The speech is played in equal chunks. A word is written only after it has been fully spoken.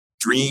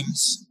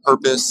dreams,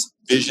 purpose,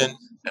 vision,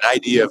 an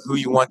idea of who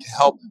you want to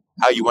help,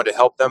 how you want to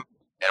help them,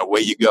 and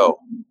away you go.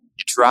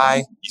 You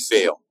try, you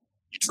fail.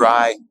 You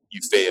try, you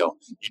fail.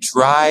 You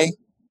try,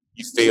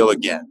 you fail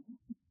again.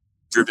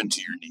 Driven to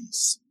your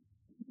knees.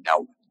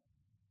 Now,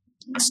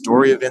 a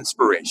story of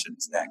inspiration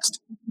is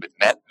next with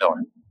Matt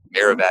Miller,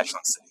 Mayor of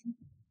Ashland City.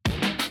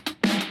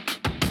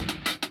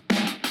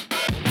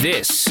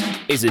 This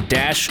is A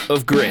Dash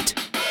of Grit.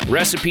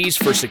 Recipes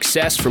for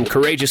success from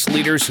courageous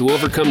leaders who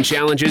overcome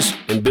challenges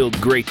and build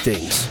great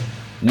things.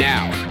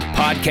 Now,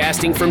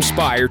 podcasting from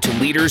Spire to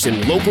leaders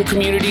in local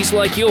communities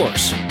like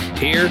yours,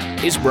 here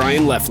is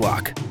Brian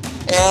Leflock.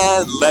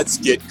 And let's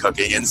get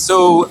cooking. And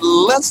so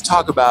let's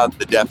talk about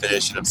the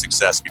definition of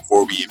success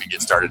before we even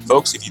get started.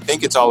 Folks, if you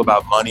think it's all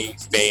about money,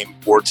 fame,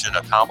 fortune,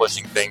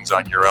 accomplishing things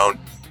on your own,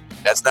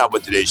 that's not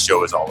what today's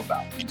show is all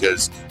about,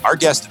 because our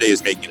guest today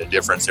is making a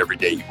difference every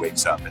day he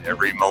wakes up and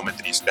every moment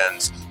that he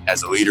spends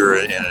as a leader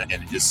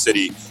in his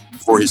city,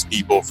 for his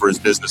people, for his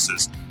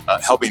businesses,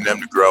 helping them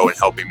to grow and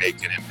helping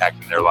make an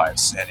impact in their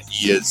lives. And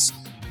he is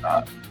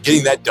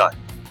getting that done.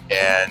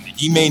 And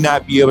he may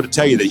not be able to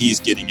tell you that he's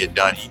getting it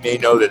done. He may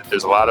know that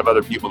there's a lot of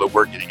other people that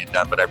were getting it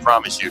done. But I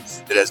promise you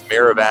that as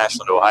mayor of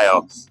Ashland,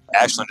 Ohio,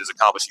 Ashland is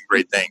accomplishing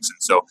great things.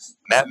 And so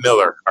Matt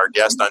Miller, our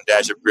guest on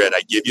Dash of Grit,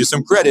 I give you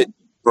some credit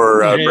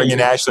for bringing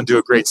Ashland to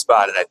a great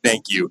spot. And I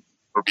thank you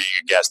for being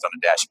a guest on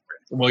the Dash of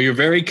Grit. Well, you're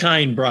very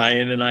kind,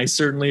 Brian, and I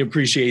certainly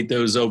appreciate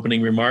those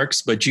opening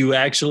remarks, but you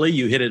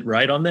hit it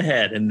right on the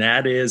head, and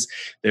that is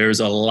there's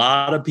a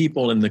lot of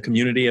people in the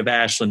community of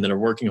Ashland that are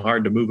working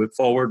hard to move it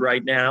forward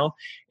right now,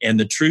 and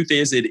the truth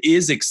is it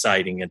is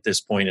exciting at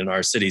this point in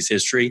our city's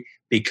history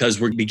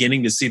because we're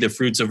beginning to see the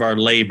fruits of our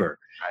labor.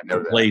 I know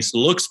the place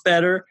looks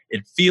better,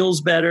 it feels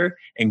better,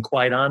 and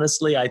quite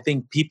honestly, I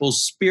think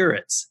people's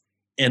spirits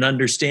and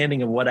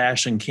understanding of what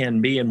Ashland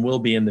can be and will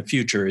be in the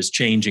future is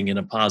changing in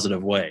a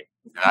positive way.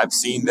 And I've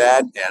seen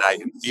that, and I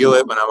can feel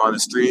it when I'm on the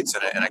streets,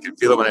 and I can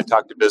feel it when I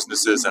talk to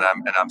businesses, and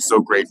I'm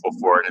so grateful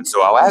for it. And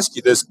so I'll ask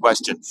you this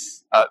question: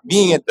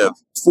 being at the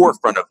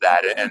forefront of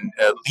that and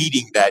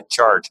leading that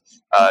charge,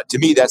 to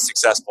me, that's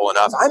successful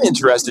enough. I'm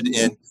interested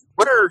in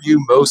what are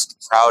you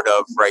most proud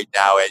of right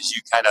now as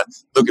you kind of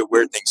look at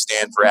where things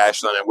stand for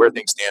Ashland and where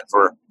things stand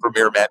for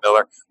Mayor Matt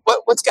Miller.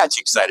 What's got you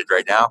excited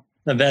right now?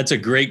 Now, that's a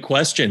great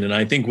question, and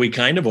I think we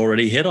kind of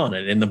already hit on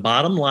it. And the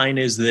bottom line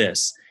is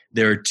this: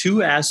 there are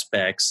two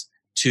aspects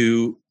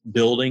to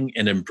building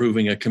and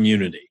improving a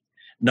community.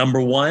 Number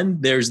one,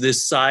 there's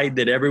this side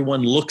that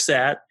everyone looks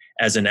at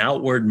as an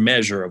outward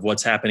measure of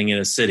what's happening in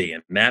a city.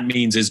 And that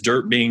means is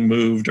dirt being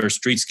moved, or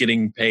streets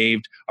getting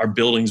paved, or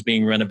buildings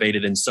being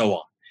renovated, and so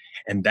on.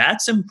 And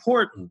that's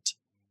important.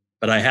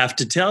 But I have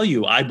to tell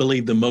you, I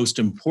believe the most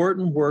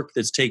important work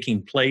that's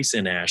taking place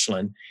in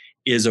Ashland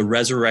is a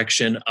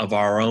resurrection of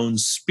our own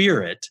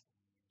spirit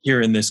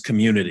here in this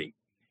community.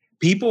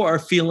 People are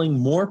feeling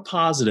more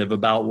positive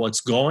about what's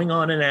going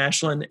on in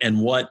Ashland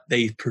and what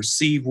they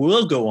perceive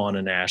will go on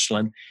in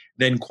Ashland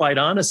than, quite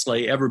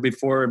honestly, ever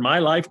before in my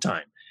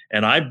lifetime.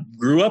 And I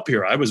grew up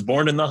here. I was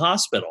born in the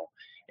hospital.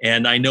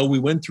 And I know we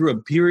went through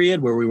a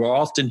period where we were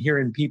often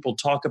hearing people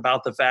talk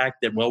about the fact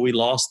that, well, we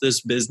lost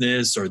this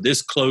business or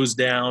this closed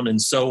down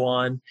and so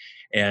on.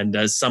 And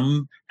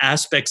some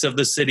aspects of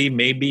the city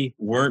maybe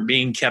weren't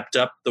being kept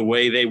up the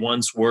way they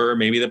once were.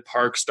 Maybe the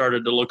park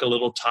started to look a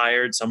little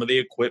tired, some of the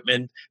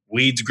equipment,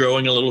 weeds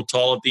growing a little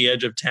tall at the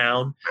edge of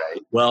town.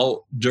 Right.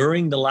 Well,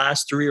 during the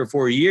last 3 or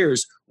 4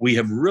 years, we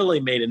have really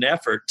made an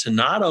effort to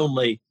not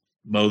only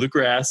mow the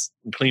grass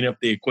and clean up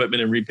the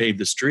equipment and repave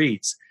the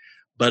streets,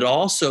 but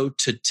also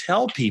to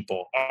tell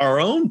people, our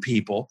own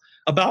people,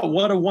 about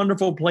what a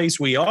wonderful place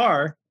we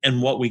are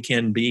and what we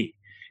can be.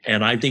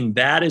 And I think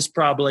that is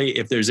probably,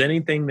 if there's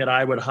anything that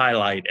I would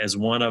highlight as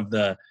one of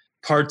the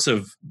parts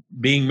of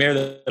being mayor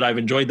that I've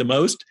enjoyed the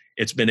most,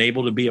 it's been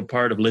able to be a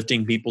part of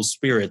lifting people's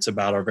spirits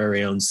about our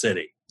very own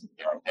city.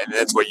 And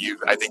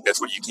I think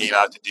that's what you came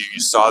out to do.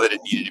 You saw that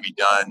it needed to be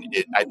done.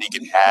 I think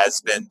it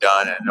has been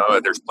done. And I know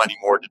there's plenty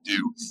more to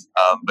do.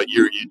 But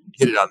you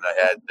hit it on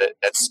the head,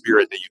 that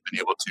spirit that you've been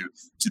able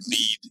to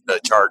lead the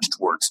charge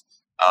towards.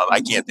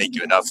 I can't thank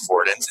you enough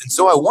for it. And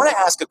so I want to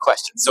ask a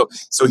question. So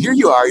here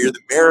you are, you're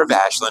the mayor of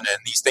Ashland, and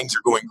these things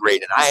are going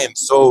great. And I am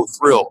so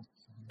thrilled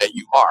that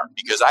you are,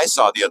 because I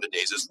saw the other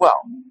days as well.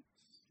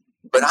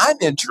 But I'm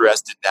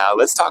interested now.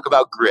 Let's talk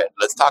about grit.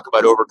 Let's talk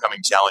about overcoming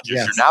challenges.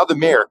 Yes. You're now the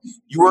mayor.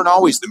 You weren't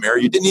always the mayor.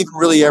 You didn't even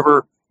really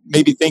ever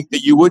maybe think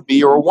that you would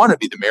be or want to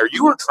be the mayor.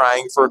 You were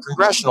trying for a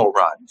congressional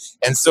run.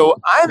 And so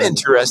I'm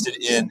interested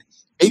in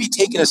maybe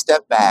taking a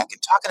step back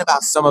and talking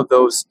about some of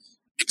those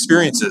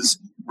experiences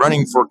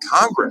running for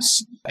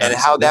Congress and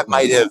how that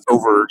might have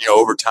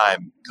over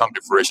time come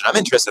to fruition. I'm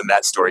interested in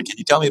that story. Can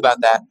you tell me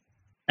about that?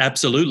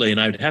 Absolutely.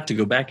 And I'd have to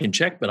go back and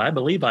check, but I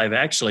believe I've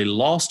actually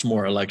lost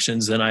more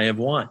elections than I have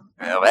won.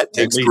 Well, that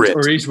takes grit. Or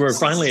at least we're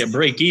finally at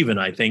break even,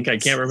 I think. I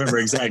can't remember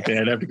exactly.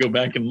 I'd have to go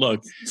back and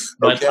look.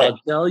 But Okay. I'll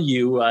tell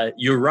you,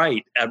 you're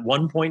right. At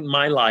one point in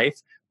my life,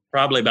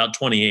 probably about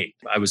 28,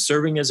 I was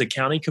serving as a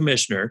county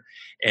commissioner,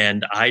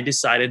 and I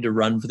decided to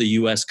run for the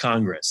U.S.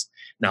 Congress.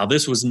 Now,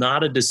 this was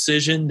not a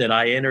decision that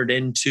I entered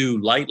into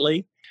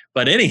lightly,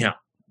 but anyhow,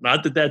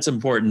 not that that's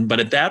important, but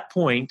at that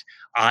point,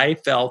 I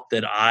felt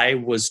that I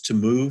was to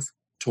move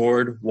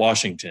toward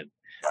Washington,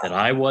 that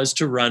I was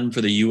to run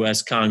for the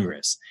U.S.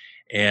 Congress.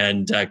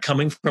 And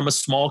coming from a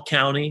small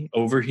county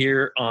over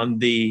here on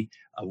the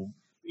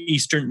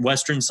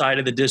western side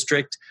of the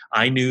district,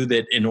 I knew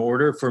that in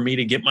order for me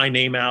to get my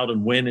name out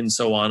and win and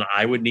so on,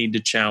 I would need to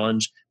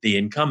challenge the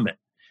incumbent.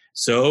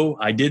 So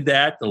I did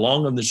that. The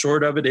long and the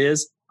short of it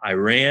is I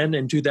ran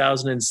in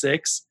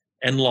 2006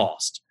 and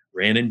lost.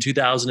 Ran in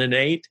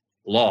 2008,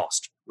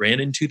 lost. Ran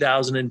in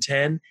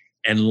 2010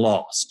 and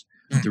lost.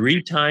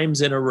 3 times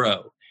in a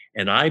row.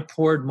 And I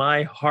poured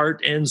my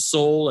heart and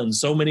soul, and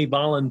so many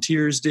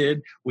volunteers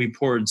did. We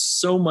poured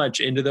so much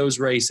into those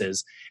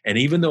races. And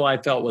even though I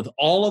felt with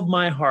all of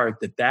my heart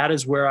that that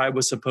is where I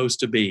was supposed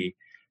to be,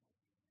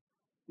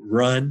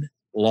 run,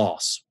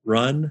 loss,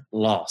 run,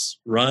 loss,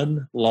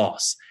 run,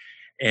 loss.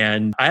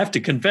 And I have to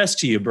confess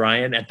to you,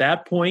 Brian, at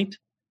that point,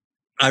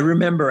 I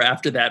remember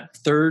after that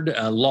third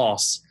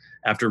loss,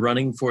 after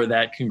running for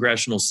that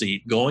congressional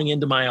seat, going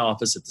into my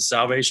office at the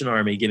Salvation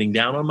Army, getting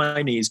down on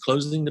my knees,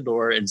 closing the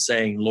door and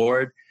saying,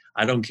 Lord,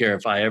 I don't care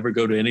if I ever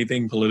go to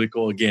anything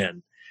political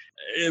again.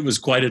 It was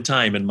quite a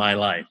time in my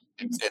life.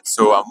 And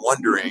so I'm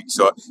wondering,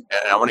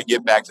 and I want to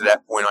get back to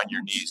that point on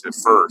your knees, but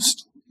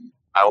first,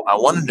 I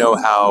want to know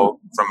how,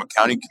 from a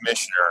county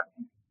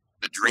commissioner,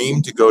 the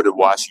dream to go to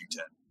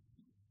Washington,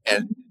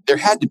 and there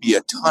had to be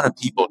a ton of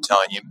people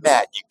telling you,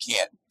 Matt, you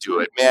can't do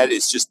it. Matt,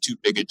 it's just too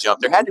big a jump.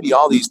 There had to be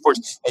all these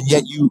forces, and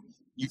yet you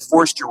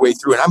forced your way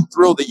through. And I'm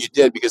thrilled that you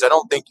did, because I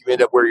don't think you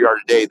end up where you are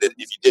today that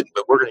if you didn't,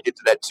 but we're going to get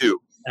to that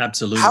too.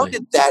 Absolutely. How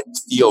did that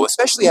feel,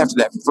 especially after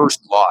that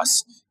first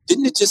loss?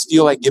 Didn't it just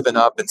feel like giving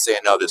up and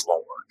saying, no, this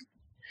won't work?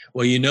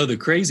 Well, the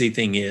crazy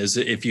thing is,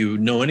 if you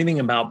know anything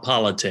about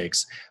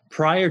politics,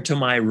 prior to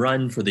my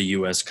run for the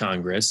U.S.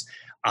 Congress,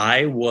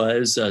 I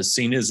was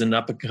seen as an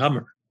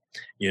up-and-comer.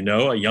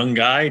 A young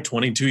guy,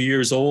 22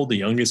 years old, the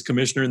youngest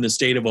commissioner in the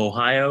state of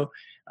Ohio,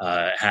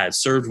 had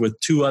served with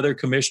 2 other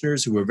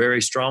commissioners who were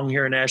very strong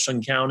here in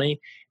Ashland County,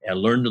 and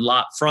learned a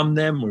lot from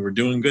them. We were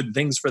doing good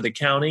things for the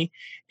county.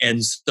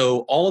 And so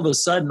all of a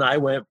sudden, I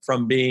went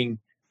from being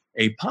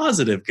a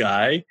positive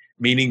guy,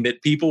 meaning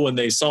that people, when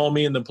they saw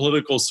me in the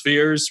political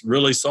spheres,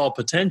 really saw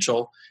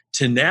potential,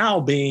 to now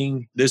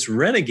being this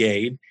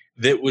renegade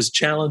that was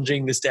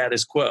challenging the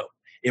status quo.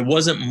 It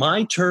wasn't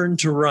my turn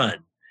to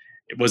run.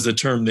 It was a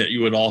term that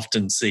you would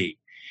often see.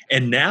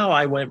 And now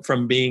I went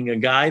from being a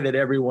guy that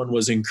everyone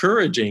was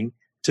encouraging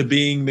to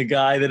being the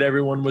guy that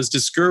everyone was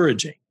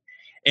discouraging.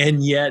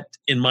 And yet,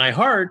 in my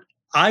heart,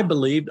 I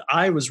believed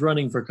I was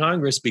running for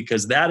Congress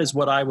because that is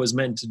what I was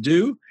meant to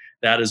do.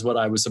 That is what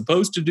I was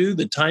supposed to do.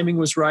 The timing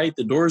was right.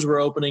 The doors were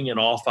opening, and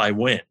off I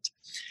went.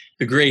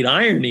 The great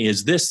irony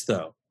is this,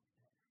 though.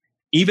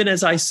 Even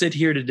as I sit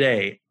here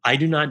today, I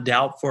do not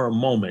doubt for a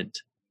moment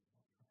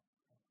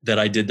that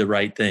I did the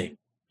right thing.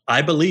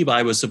 I believe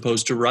I was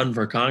supposed to run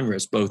for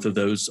Congress both of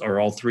those, or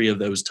all 3 of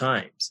those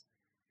times.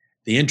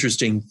 The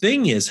interesting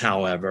thing is,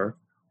 however,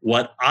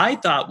 what I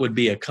thought would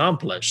be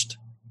accomplished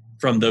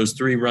from those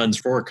 3 runs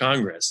for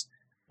Congress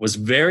was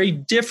very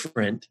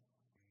different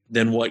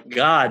than what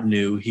God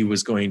knew he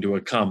was going to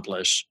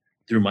accomplish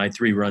through my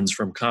 3 runs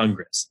from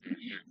Congress.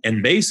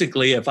 And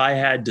basically, if I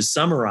had to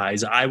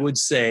summarize, I would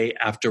say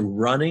after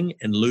running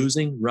and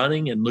losing,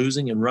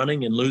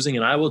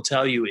 and I will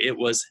tell you, it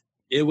was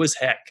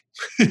heck.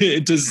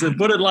 To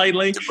put it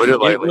lightly,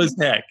 it was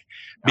heck.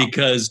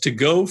 Because to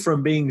go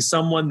from being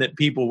someone that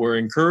people were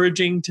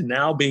encouraging to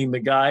now being the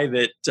guy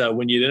that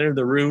when you enter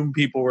the room,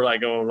 people were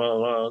like,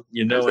 oh,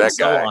 and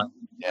so on.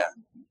 Yeah.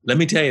 Let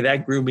me tell you,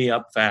 that grew me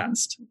up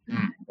fast.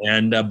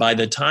 And by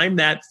the time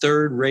that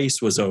 3rd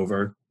race was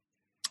over,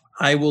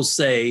 I will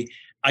say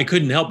I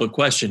couldn't help but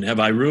question, have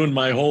I ruined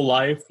my whole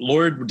life?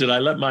 Lord, did I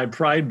let my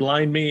pride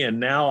blind me? And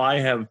now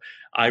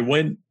I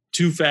went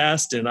too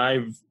fast, and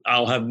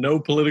I'll have no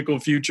political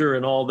future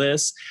and all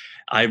this.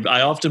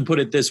 I often put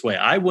it this way.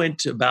 I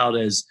went about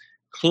as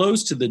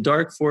close to the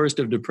dark forest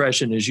of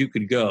depression as you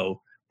could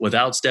go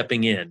without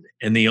stepping in.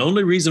 And the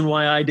only reason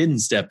why I didn't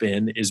step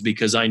in is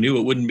because I knew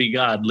it wouldn't be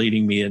God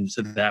leading me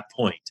into that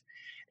point.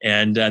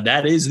 And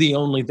that is the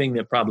only thing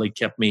that probably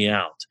kept me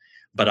out.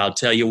 But I'll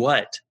tell you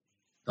what,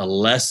 the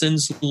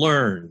lessons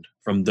learned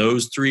from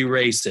those 3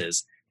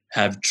 races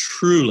have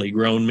truly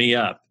grown me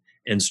up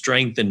and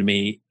strengthened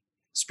me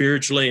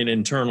spiritually and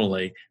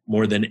internally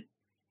more than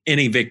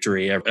any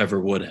victory ever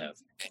would have.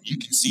 And you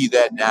can see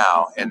that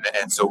now. And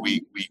so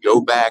we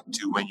go back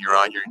to when you're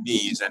on your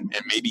knees, and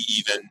maybe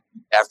even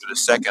after the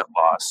second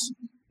loss,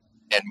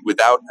 and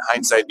without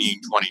hindsight being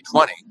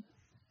 20/20,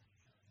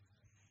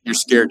 you're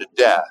scared to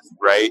death,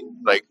 right?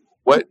 Like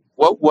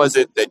what was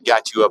it that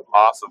got you up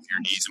off of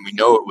your knees? And we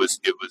know it was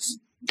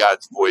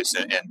God's voice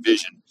and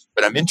vision.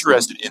 But I'm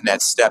interested in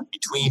that step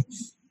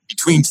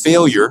between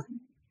failure,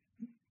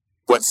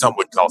 what some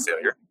would call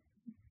failure,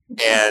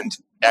 and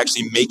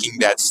actually making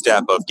that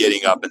step of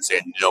getting up and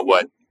saying, you know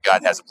what,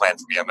 God has a plan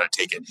for me, I'm going to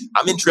take it.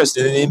 I'm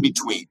interested in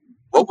between.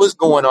 What was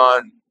going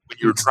on when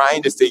you were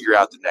trying to figure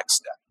out the next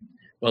step?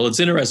 Well, it's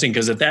interesting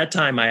because at that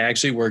time, I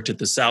actually worked at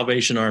the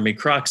Salvation Army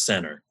Kroc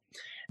Center.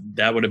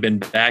 That would have been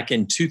back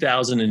in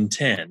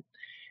 2010.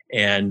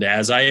 And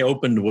as I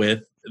opened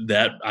with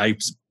that, I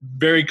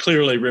very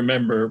clearly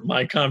remember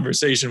my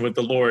conversation with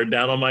the Lord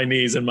down on my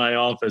knees in my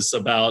office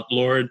about,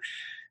 Lord,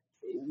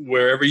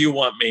 wherever you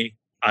want me,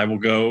 I will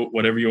go,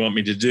 whatever you want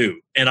me to do.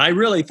 And I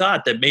really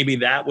thought that maybe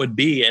that would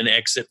be an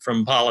exit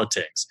from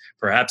politics.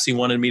 Perhaps he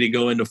wanted me to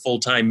go into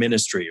full-time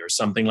ministry or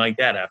something like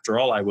that. After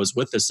all, I was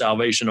with the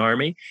Salvation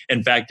Army.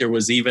 In fact, there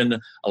was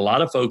even a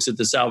lot of folks at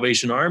the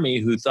Salvation Army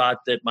who thought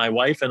that my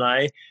wife and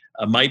I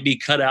might be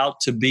cut out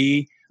to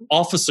be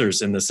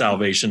officers in the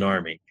Salvation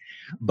Army.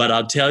 But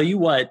I'll tell you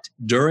what,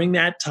 during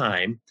that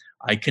time,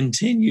 I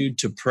continued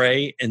to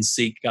pray and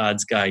seek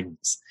God's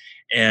guidance.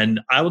 And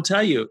I will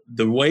tell you,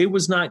 the way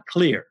was not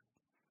clear.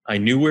 I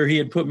knew where he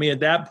had put me at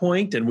that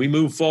point, and we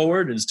moved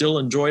forward and still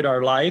enjoyed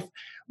our life.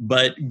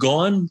 But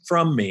gone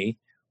from me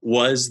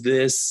was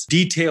this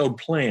detailed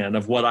plan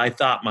of what I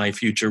thought my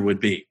future would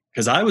be.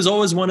 Because I was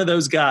always one of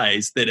those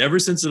guys that ever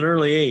since an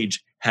early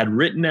age had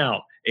written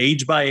out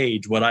age by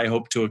age what I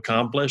hoped to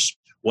accomplish,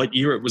 what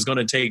year it was going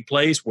to take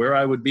place, where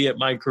I would be at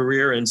my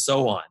career, and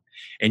so on.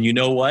 And you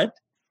know what?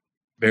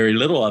 Very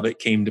little of it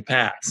came to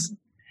pass.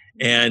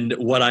 And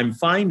what I'm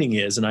finding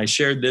is, and I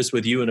shared this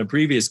with you in a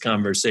previous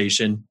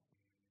conversation,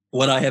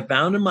 what I have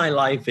found in my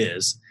life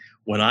is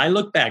when I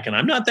look back, and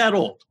I'm not that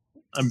old,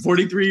 I'm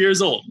 43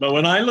 years old, but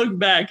when I look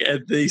back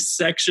at the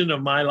section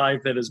of my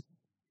life that is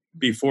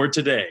before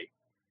today,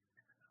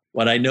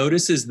 what I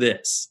notice is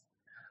this.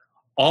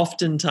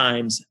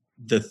 Oftentimes,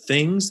 the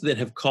things that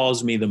have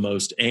caused me the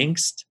most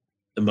angst,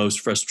 the most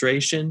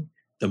frustration,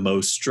 the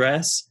most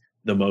stress,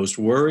 the most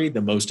worry,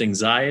 the most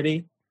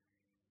anxiety,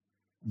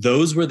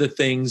 those were the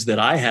things that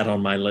I had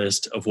on my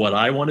list of what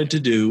I wanted to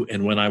do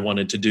and when I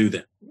wanted to do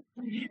them.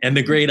 And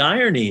the great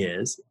irony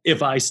is,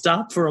 if I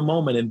stop for a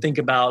moment and think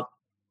about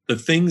the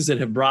things that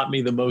have brought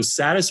me the most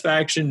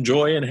satisfaction,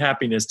 joy, and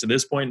happiness to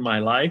this point in my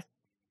life,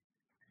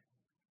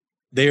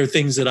 they are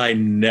things that I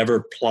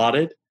never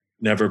plotted,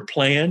 never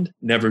planned,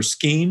 never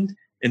schemed,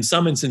 in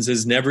some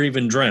instances, never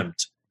even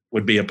dreamt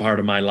would be a part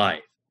of my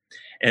life.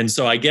 And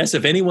so I guess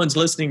if anyone's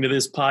listening to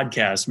this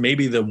podcast,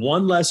 maybe the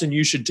one lesson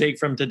you should take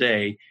from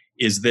today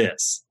is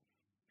this.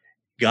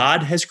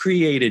 God has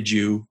created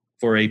you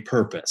for a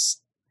purpose.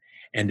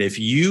 And if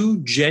you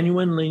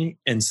genuinely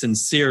and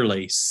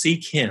sincerely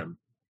seek him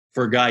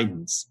for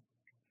guidance,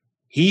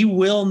 he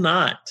will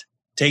not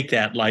take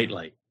that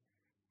lightly.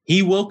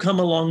 He will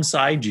come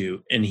alongside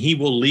you and he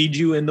will lead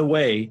you in the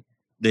way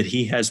that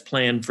he has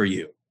planned for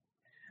you.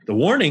 The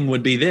warning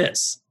would be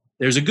this.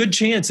 There's a good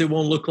chance it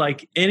won't look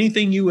like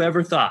anything you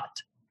ever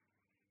thought.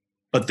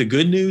 But the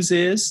good news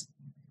is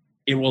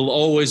it will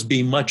always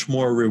be much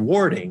more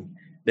rewarding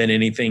than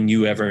anything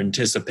you ever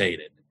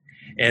anticipated.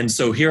 And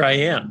so here I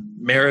am,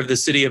 mayor of the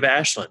city of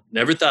Ashland.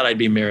 Never thought I'd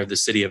be mayor of the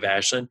city of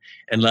Ashland.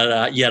 And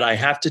yet I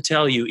have to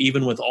tell you,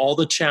 even with all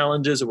the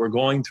challenges that we're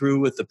going through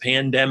with the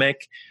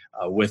pandemic,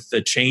 with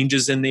the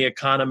changes in the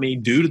economy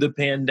due to the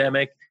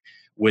pandemic,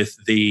 with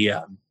the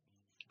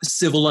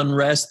civil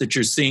unrest that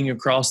you're seeing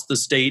across the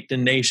state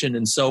and nation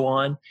and so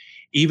on,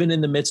 even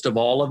in the midst of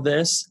all of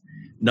this,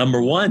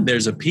 number one,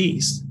 there's a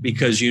peace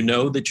because you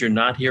know that you're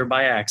not here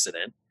by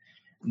accident.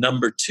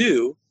 Number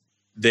two,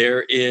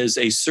 there is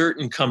a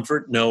certain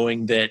comfort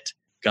knowing that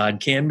God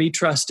can be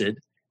trusted,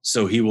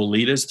 so he will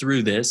lead us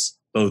through this,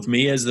 both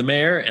me as the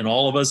mayor and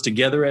all of us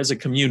together as a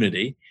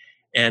community.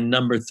 And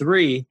number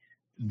three,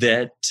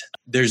 that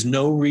there's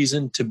no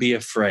reason to be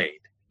afraid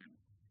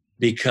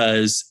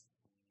because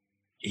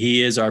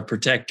he is our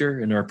protector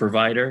and our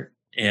provider,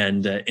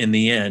 and in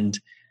the end,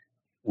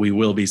 we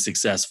will be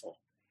successful.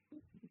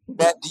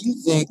 Matt, do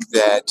you think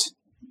that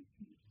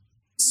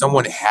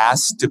someone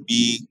has to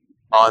be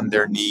on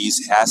their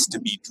knees, has to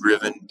be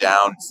driven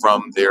down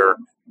from their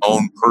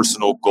own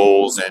personal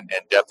goals and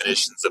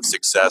definitions of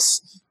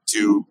success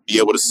to be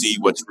able to see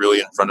what's really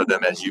in front of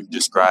them as you've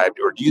described?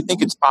 Or do you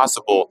think it's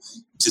possible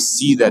to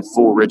see that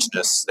full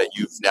richness that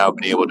you've now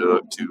been able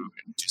to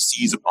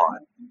seize upon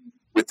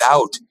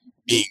without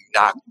being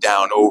knocked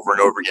down over and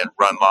over again,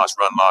 run, loss?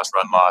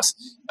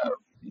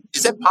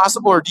 Is that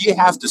possible, or do you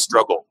have to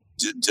struggle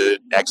to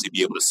actually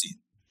be able to see it?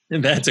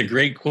 And that's a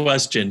great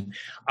question.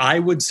 I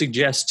would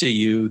suggest to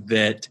you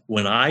that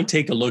when I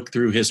take a look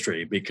through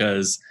history,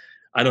 because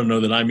I don't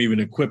know that I'm even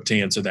equipped to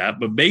answer that,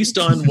 but based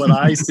on what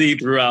I see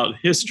throughout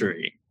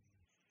history,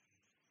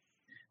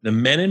 the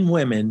men and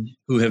women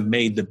who have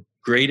made the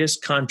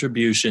greatest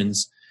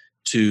contributions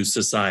to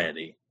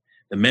society,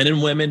 the men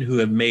and women who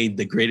have made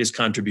the greatest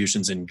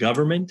contributions in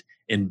government,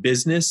 in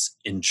business,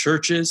 in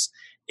churches,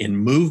 in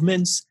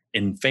movements,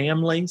 in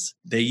families,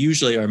 they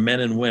usually are men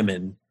and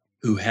women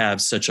who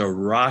have such a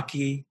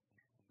rocky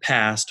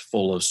past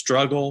full of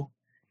struggle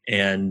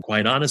and,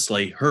 quite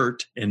honestly,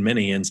 hurt in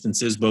many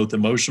instances, both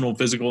emotional,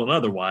 physical, and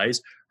otherwise,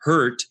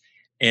 hurt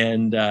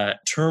and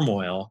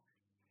turmoil.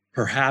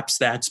 Perhaps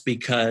that's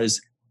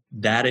because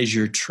that is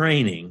your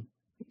training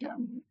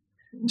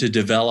to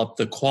develop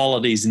the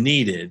qualities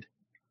needed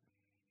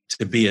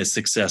to be a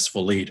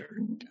successful leader.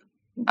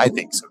 I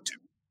think so too.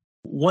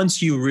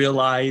 Once you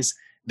realize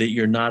that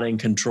you're not in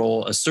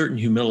control, a certain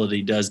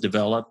humility does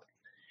develop.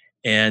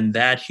 And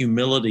that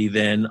humility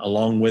then,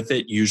 along with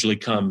it, usually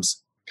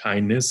comes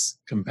kindness,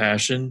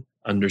 compassion,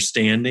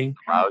 understanding.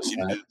 Allows you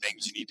to do the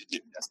things you need to do.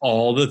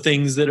 All the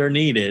things that are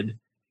needed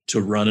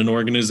to run an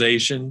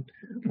organization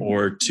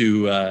or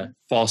to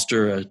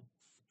foster a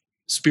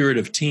spirit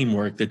of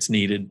teamwork that's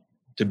needed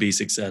to be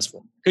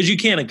successful. Because you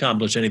can't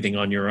accomplish anything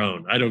on your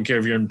own. I don't care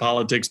if you're in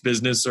politics,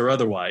 business, or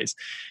otherwise.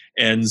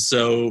 And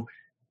so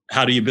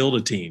how do you build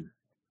a team?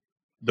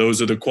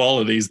 Those are the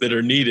qualities that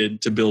are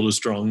needed to build a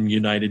strong,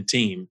 united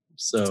team.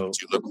 So that's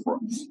what you look for.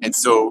 And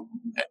so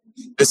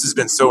this has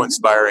been so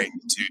inspiring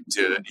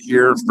to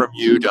hear from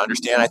you, to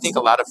understand. I think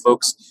a lot of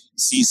folks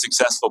see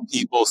successful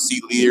people, see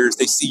leaders,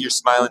 they see your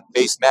smiling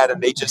face, Matt,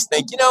 and they just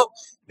think,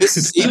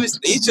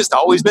 he's just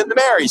always been the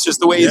mayor. He's just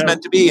the way he's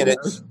meant to be. And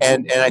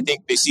I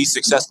think they see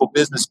successful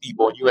business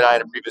people. And you and I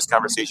in a previous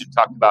conversation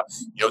talked about,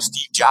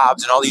 Steve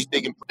Jobs and all these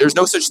there's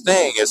no such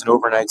thing as an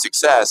overnight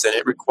success. And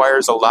it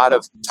requires a lot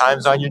of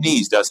times on your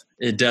knees, doesn't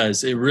it? It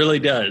does. It really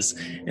does.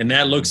 And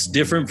that looks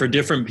different for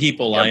different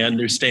people. Yep. I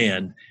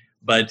understand,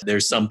 but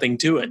there's something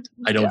to it.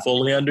 I don't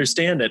fully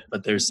understand it,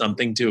 but there's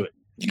something to it.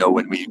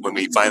 When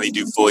we finally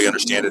do fully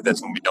understand it,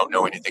 that's when we don't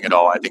know anything at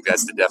all. I think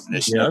that's the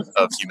definition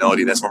of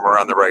humility. That's when we're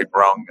on the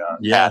wrong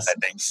path, I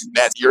think.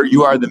 Matt,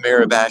 you are the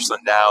mayor of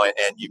Ashland now,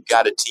 and you've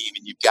got a team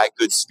and you've got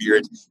good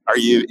spirit. Are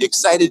you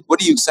excited?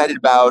 What are you excited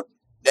about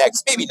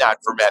next? Maybe not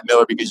for Matt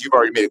Miller, because you've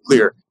already made it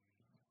clear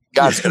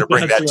God's going to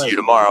bring that to you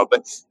tomorrow.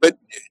 But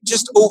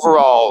just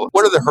overall,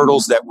 what are the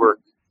hurdles that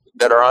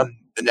are on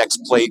the next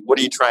plate? What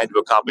are you trying to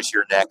accomplish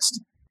here next?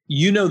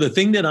 The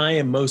thing that I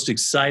am most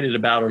excited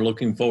about or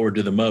looking forward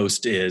to the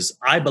most is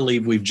I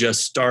believe we've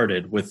just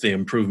started with the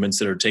improvements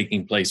that are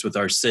taking place with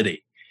our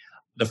city.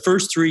 The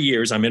first 3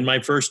 years, I'm in my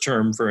first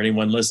term for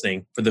anyone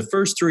listening. For the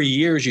first 3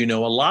 years, a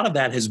lot of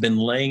that has been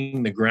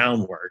laying the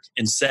groundwork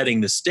and setting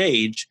the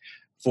stage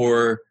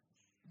for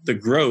the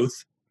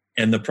growth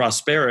and the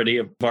prosperity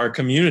of our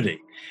community.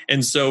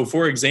 And so,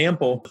 for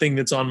example, the thing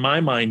that's on my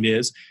mind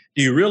is,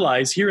 do you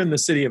realize here in the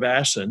city of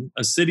Ashland,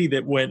 a city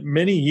that went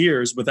many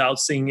years without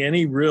seeing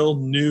any real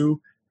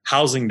new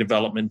housing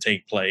development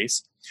take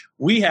place,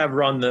 we have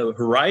on the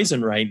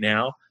horizon right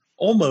now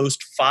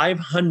almost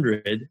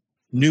 500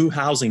 new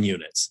housing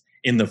units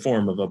in the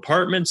form of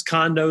apartments,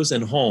 condos,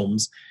 and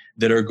homes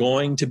that are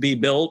going to be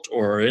built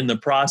or are in the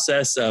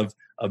process of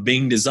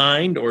being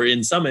designed, or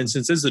in some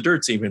instances, the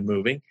dirt's even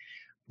moving.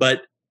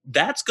 But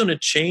that's going to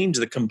change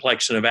the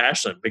complexion of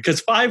Ashland,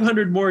 because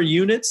 500 more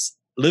units,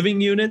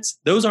 living units,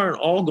 those aren't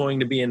all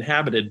going to be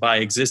inhabited by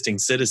existing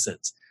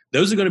citizens.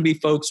 Those are going to be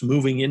folks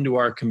moving into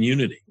our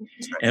community.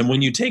 And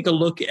when you take a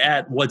look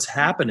at what's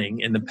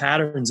happening and the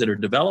patterns that are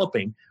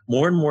developing,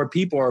 more and more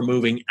people are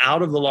moving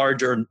out of the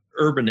larger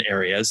urban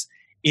areas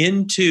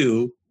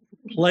into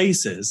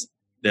places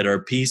that are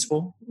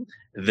peaceful,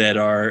 that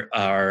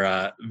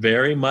are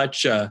very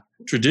much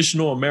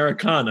traditional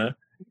Americana,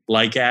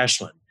 like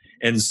Ashland.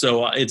 And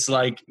so it's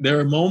like there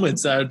are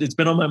moments that it's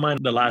been on my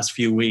mind the last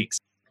few weeks.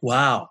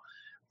 Wow.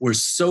 We're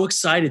so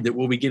excited that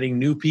we'll be getting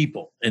new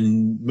people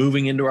and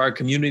moving into our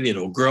community.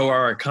 It'll grow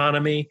our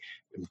economy,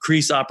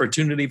 increase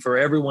opportunity for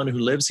everyone who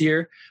lives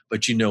here.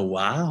 But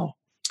wow,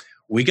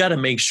 we got to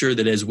make sure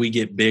that as we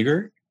get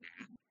bigger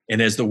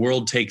and as the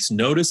world takes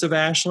notice of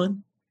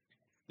Ashland,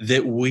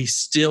 that we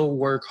still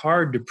work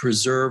hard to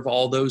preserve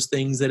all those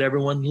things that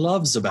everyone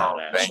loves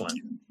about Ashland.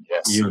 Thank you.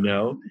 Yes.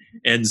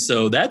 And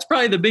so that's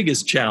probably the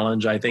biggest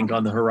challenge, I think,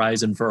 on the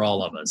horizon for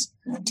all of us.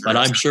 But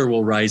I'm sure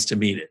we'll rise to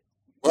meet it.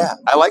 Yeah,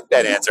 I like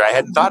that answer. I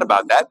hadn't thought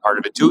about that part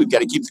of it too. We've got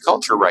to keep the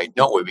culture right,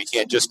 don't we? We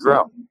can't just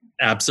grow.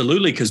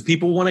 Absolutely, because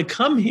people want to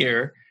come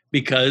here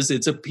because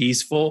it's a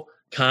peaceful,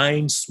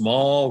 kind,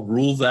 small,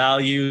 rule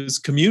values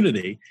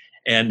community.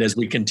 And as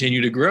we continue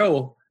to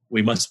grow,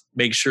 we must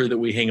make sure that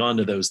we hang on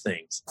to those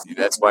things. See,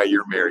 that's why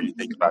you're mayor. You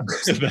think about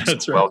those things.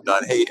 That's right. Well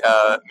done. Hey,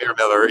 Mayor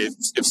Miller,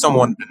 if someone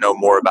wanted to know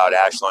more about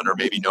Ashland, or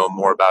maybe know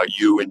more about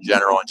you in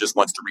general and just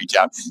wants to reach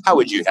out, how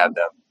would you have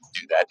them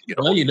do that?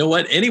 Well, you know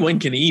what? Anyone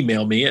can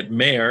email me at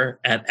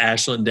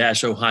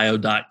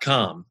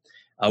mayor@ashland-ohio.com.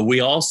 We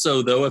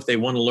also, though, if they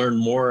want to learn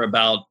more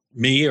about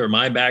me or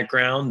my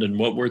background and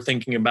what we're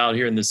thinking about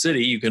here in the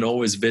city, you can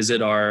always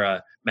visit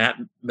our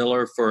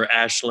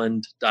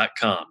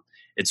mattmillerforashland.com.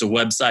 It's a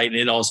website, and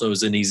it also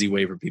is an easy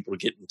way for people to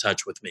get in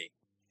touch with me.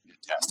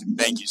 Fantastic.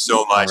 Thank you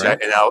so much. Right.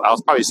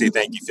 I'll probably say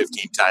thank you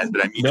 15 times,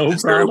 but I mean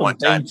this problem. Very one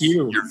time. Thank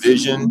you. Your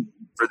vision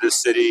for this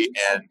city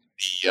and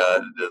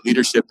the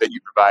leadership that you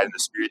provide and the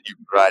spirit you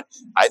provide,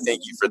 I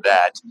thank you for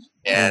that.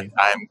 And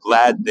I'm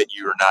glad that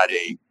you're not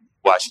a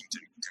Washington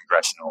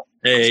congressional.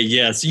 Hey,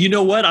 yes. You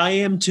know what? I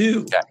am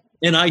too. Okay.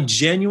 And I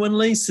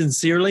genuinely,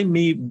 sincerely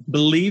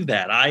believe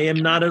that. I am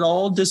not at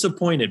all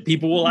disappointed.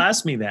 People will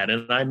ask me that,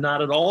 and I'm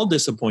not at all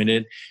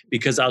disappointed,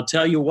 because I'll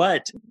tell you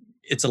what,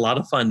 it's a lot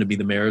of fun to be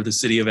the mayor of the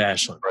city of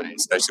Ashland. Right,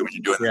 especially when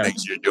you're doing the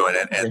things you're doing.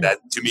 And that,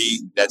 to me,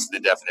 that's the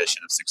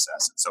definition of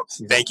success. And so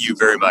thank you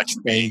very much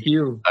for being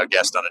a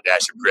guest on A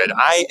Dash of Grit.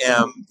 I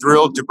am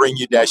thrilled to bring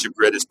you Dash of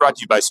Grit. It's brought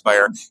to you by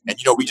Spire. And,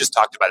 we just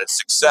talked about it.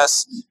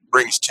 Success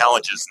brings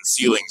challenges and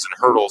ceilings and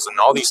hurdles and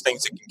all these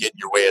things that can get in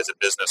your way as a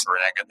business or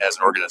as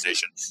an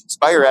organization.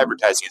 Spire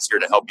Advertising is here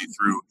to help you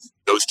through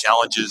those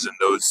challenges and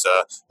those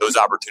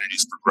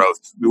opportunities for growth.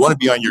 We want to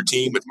be on your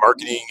team with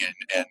marketing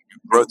and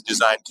growth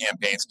design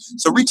campaigns.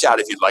 So reach out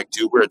if you'd like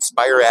to. We're at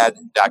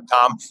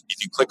spiread.com.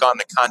 If you click on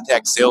the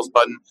contact sales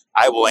button,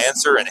 I will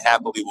answer and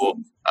happily will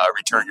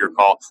return your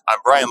call. I'm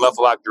Brian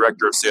Lefelock,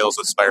 Director of Sales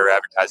with Spire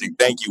Advertising.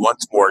 Thank you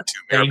once more to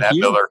Mayor Matt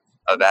Miller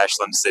of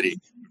Ashland City.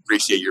 We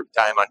appreciate your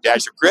time on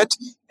Dash of Grit,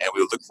 and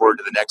we look forward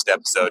to the next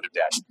episode of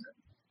Dash of Grit.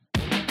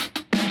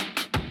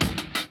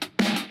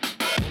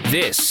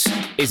 This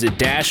is A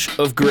Dash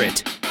of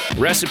Grit.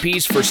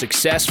 Recipes for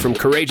success from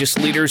courageous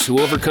leaders who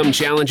overcome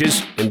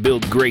challenges and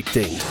build great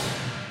things.